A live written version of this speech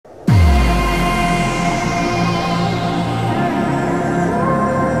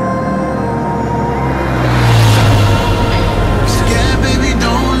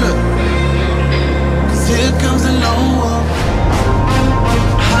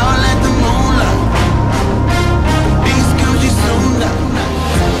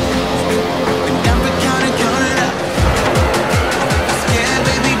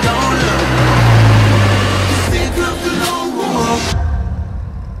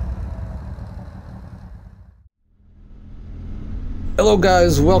Hello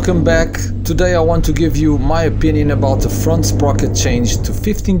guys, welcome back. Today I want to give you my opinion about the front sprocket change to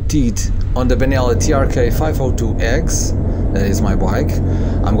 15 teeth on the Benelli TRK 502X. That is my bike.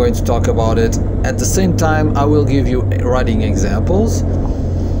 I'm going to talk about it. At the same time, I will give you riding examples.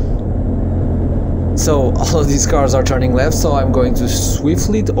 So all of these cars are turning left, so I'm going to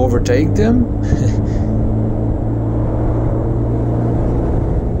swiftly overtake them.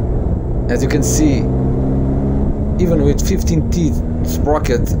 As you can see, even with 15 teeth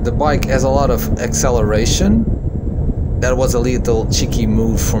sprocket, the bike has a lot of acceleration. That was a little cheeky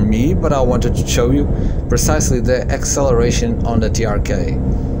move for me, but I wanted to show you precisely the acceleration on the TRK.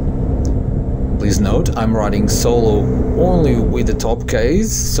 Please note, I'm riding solo only with the top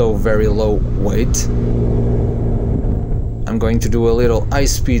case, so very low weight. I'm going to do a little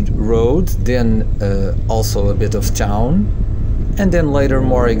high-speed road, then also a bit of town, and then later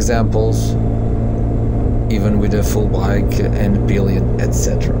more examples, even with a full bike and pillion,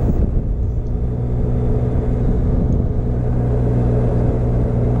 etc.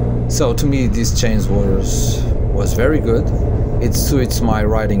 So to me this change was very good. It suits my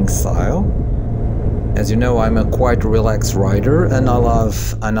riding style. As you know, I'm a quite relaxed rider and I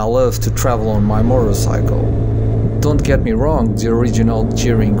love to travel on my motorcycle. Don't get me wrong, the original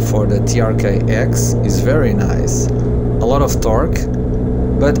gearing for the TRK-X is very nice. A lot of torque,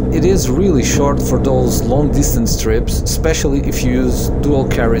 but it is really short for those long distance trips, especially if you use dual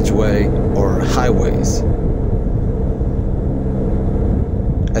carriageway or highways.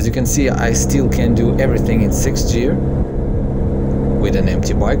 As you can see, I still can do everything in 6th gear, with an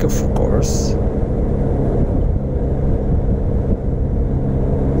empty bike of course.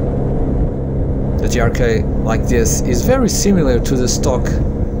 The TRK like this is very similar to the stock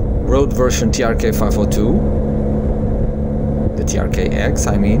road version TRK 502. The TRK-X,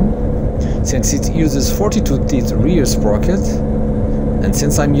 I mean, since it uses 42 teeth rear sprocket, and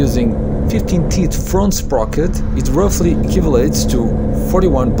since I'm using 15 teeth front sprocket, it roughly equivalates to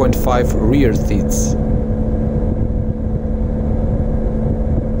 41.5 rear teeth.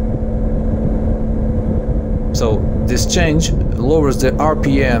 So this change lowers the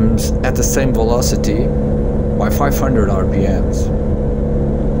RPMs at the same velocity by 500 RPMs.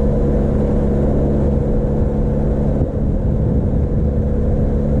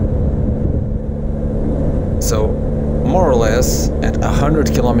 So, more or less, at 100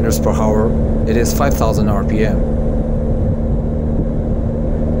 km per hour, it is 5000 RPM.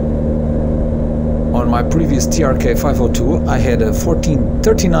 On my previous TRK 502, I had a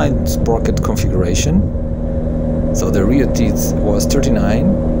 1439 sprocket configuration. So the rear teeth was 39,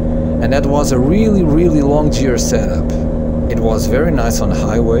 and that was a really long gear setup. It was very nice on the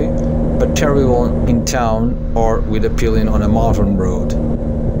highway, but terrible in town or with a pillion on a mountain road.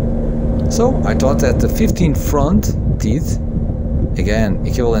 So I thought that the 15 front teeth, again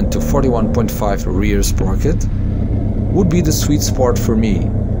equivalent to 41.5 rear sprocket, would be the sweet spot for me.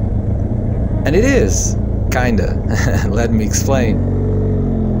 And it is, kinda. Let me explain.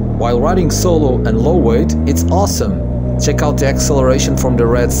 While riding solo and low weight, it's awesome. Check out the acceleration from the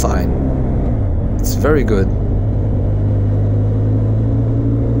red sign. It's very good.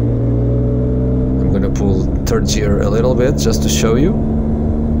 I'm gonna pull 3rd gear a little bit just to show you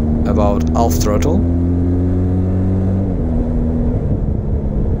about half throttle.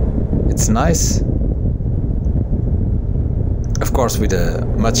 It's nice. Of course, with a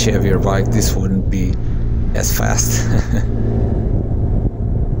much heavier bike this wouldn't be as fast.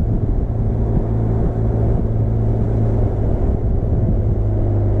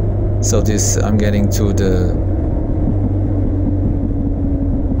 So this, I'm getting to the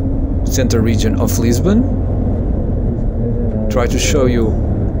center region of Lisbon. Try to show you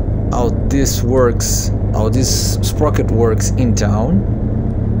how this works, how this sprocket works in town.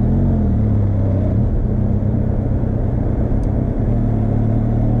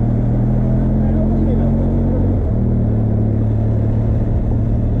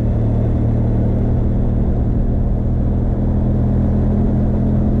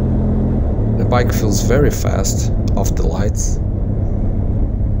 The bike feels very fast off the lights.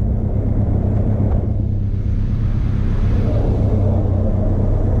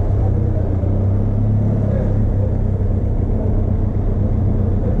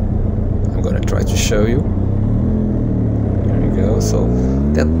 Try to show you. There you go. So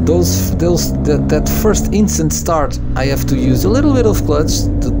that first instant start, I have to use a little bit of clutch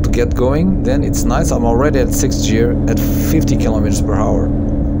to get going. Then it's nice. I'm already at 6th gear at 50 km per hour,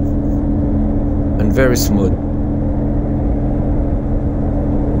 and very smooth.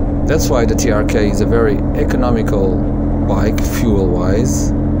 That's why the TRK is a very economical bike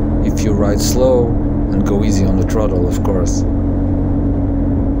fuel-wise, if you ride slow and go easy on the throttle, of course.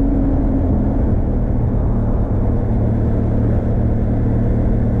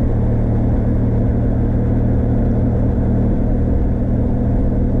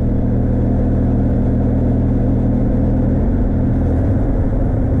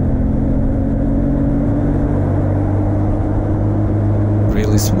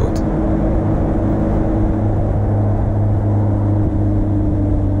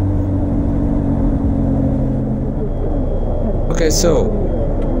 Okay, so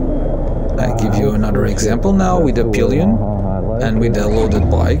I give you another example now with a pillion and with a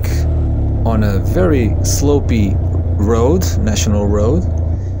loaded bike on a very slopey road, national road.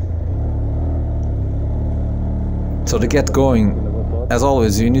 So to get going, as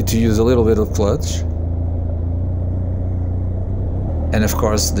always, you need to use a little bit of clutch. And of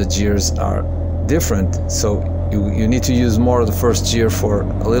course the gears are different, so you need to use more of the first gear for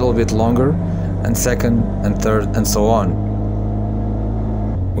a little bit longer, and second and third and so on.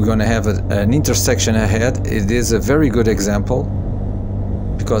 We're going to have an intersection ahead. It is a very good example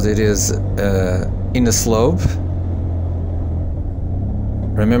because it is in a slope.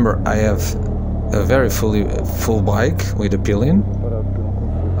 Remember, I have a very full bike with a pillion.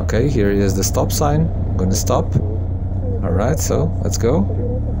 Okay, here is the stop sign. I'm going to stop. Alright, so let's go.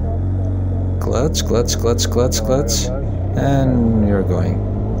 Clutch, clutch, clutch, clutch, clutch, and you're going.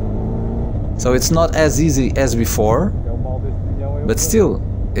 So it's not as easy as before, but still,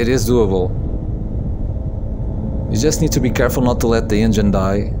 it is doable. You just need to be careful not to let the engine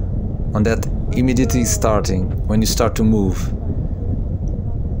die on that immediately starting, when you start to move.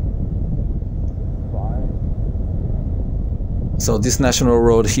 So this national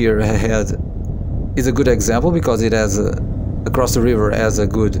road here ahead is a good example because it has across the river has a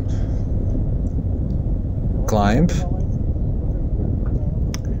good climb.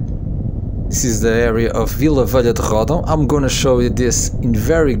 This is the area of Vila Velha de Rodão. I'm gonna show you this in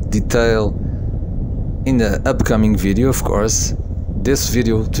very detail in the upcoming video, of course. This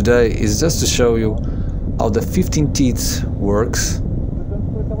video today is just to show you how the 15 teeth works.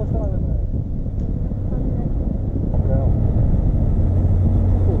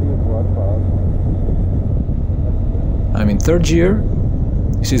 I'm in third gear.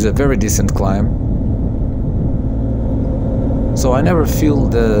 This is a very decent climb. So I never feel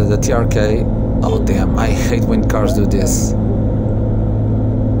the TRK. Oh damn, I hate when cars do this.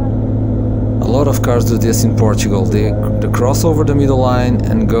 A lot of cars do this in Portugal. They cross over the middle line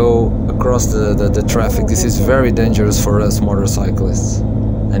and go across the traffic. This is very dangerous for us motorcyclists.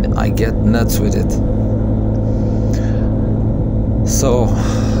 And I get nuts with it. So,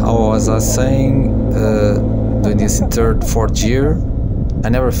 how was I saying? Doing this in third, fourth gear. I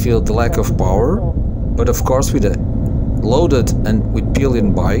never feel the lack of power. But of course with a loaded and with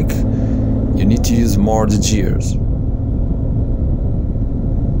pillion bike, you need to use more the gears.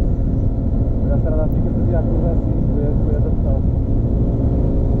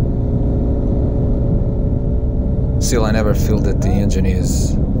 Still, I never feel that the engine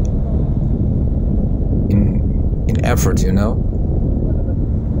is in effort, you know.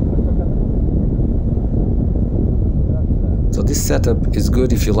 So this setup is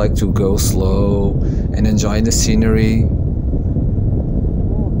good if you like to go slow and enjoy the scenery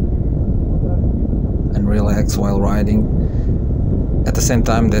and relax while riding, at the same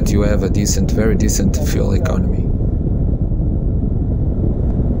time that you have a decent, very decent fuel economy.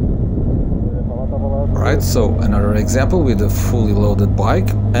 Alright, so another example with a fully loaded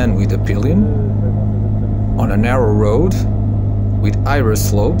bike and with a pillion on a narrow road with higher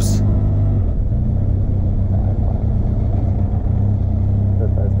slopes.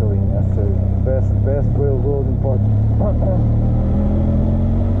 Best railroad in Portugal.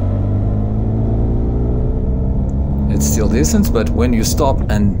 It's still decent, but when you stop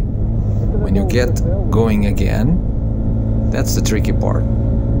and when you get going again, that's the tricky part.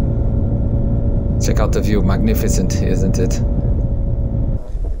 Check out the view, magnificent, isn't it?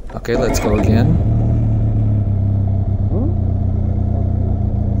 Okay, let's go again.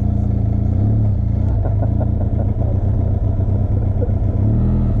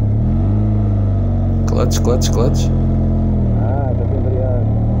 Clutch, clutch, clutch.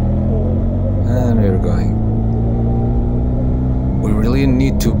 And we're going. We really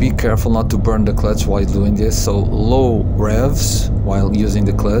need to be careful not to burn the clutch while doing this, so low revs while using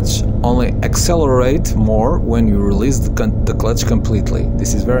the clutch. Only accelerate more when you release the clutch completely.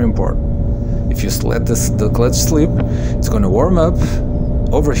 This is very important. If you let the clutch slip, it's going to warm up,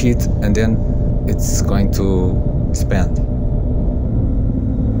 overheat, and then it's going to expand.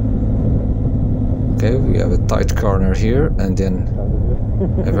 Okay, we have a tight corner here and then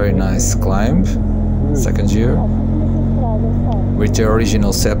a very nice climb, second gear. With the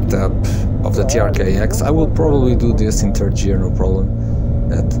original setup of the TRK-X, I will probably do this in third gear, no problem,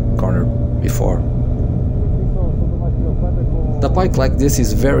 that corner before. The bike like this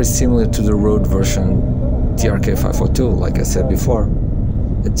is very similar to the road version TRK 502, like I said before.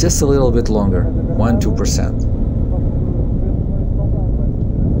 It's just a little bit longer, 1–2%.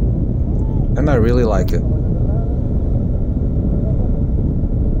 And I really like it.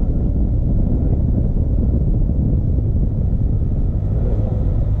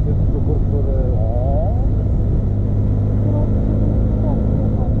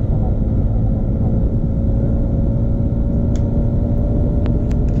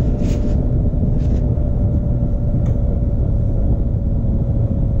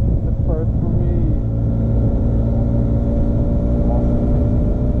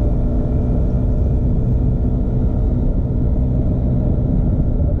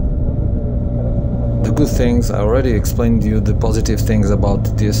 good things. I already explained to you the positive things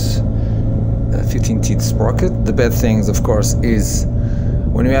about this 15 teeth sprocket. The bad things, of course, is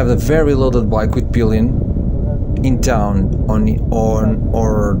when you have a very loaded bike with pillion in town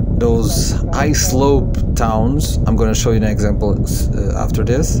or those high slope towns. I'm going to show you an example after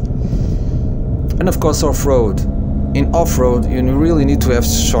this. And of course off-road. In off-road you really need to have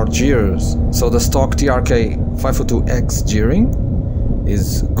short gears, so the stock TRK 502X gearing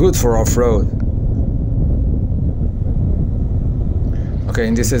is good for off-road. Okay,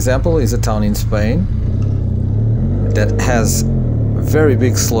 in this example is a town in Spain that has very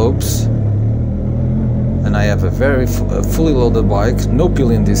big slopes, and I have a very fully loaded bike, no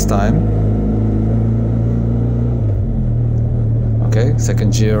pillion this time. Okay,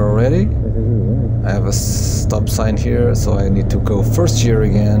 second gear already. I have a stop sign here, so I need to go first gear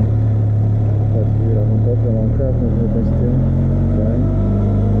again.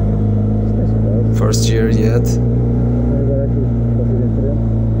 First gear yet.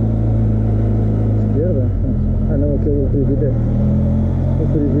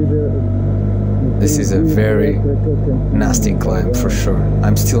 This is a very nasty climb for sure.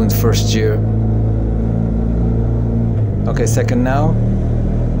 I'm still in first gear. Okay, second now.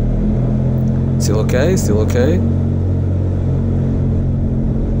 Still okay, still okay.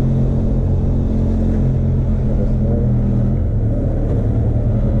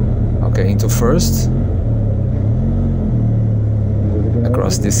 Okay, into first.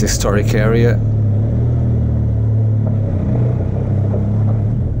 Across this historic area.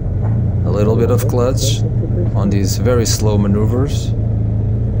 A little bit of clutch on these very slow maneuvers.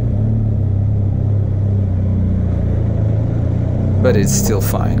 But it's still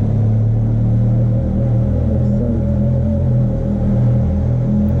fine.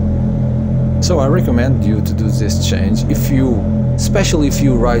 So I recommend you to do this change especially if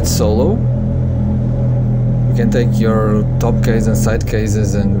you ride solo. You can take your top case and side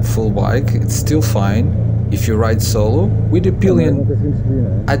cases and full bike, it's still fine. If you ride solo with the pillion,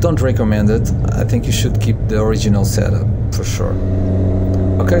 I don't recommend it. I think you should keep the original setup for sure.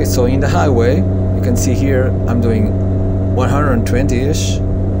 Okay, so in the highway you can see here I'm doing 120-ish,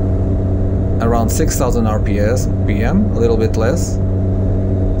 around 6,000 RPM, a little bit less.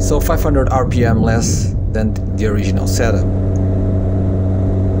 So 500 RPM less than the original setup.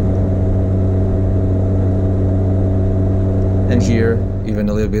 And here, even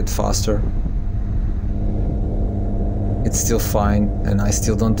a little bit faster. It's still fine, and I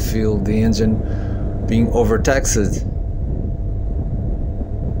still don't feel the engine being overtaxed.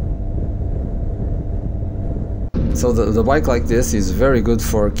 So the bike like this is very good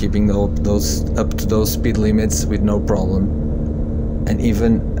for keeping those up to those speed limits with no problem, and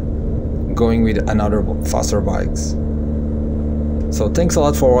even going with another faster bikes. So thanks a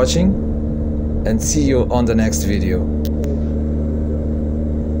lot for watching, and see you on the next video.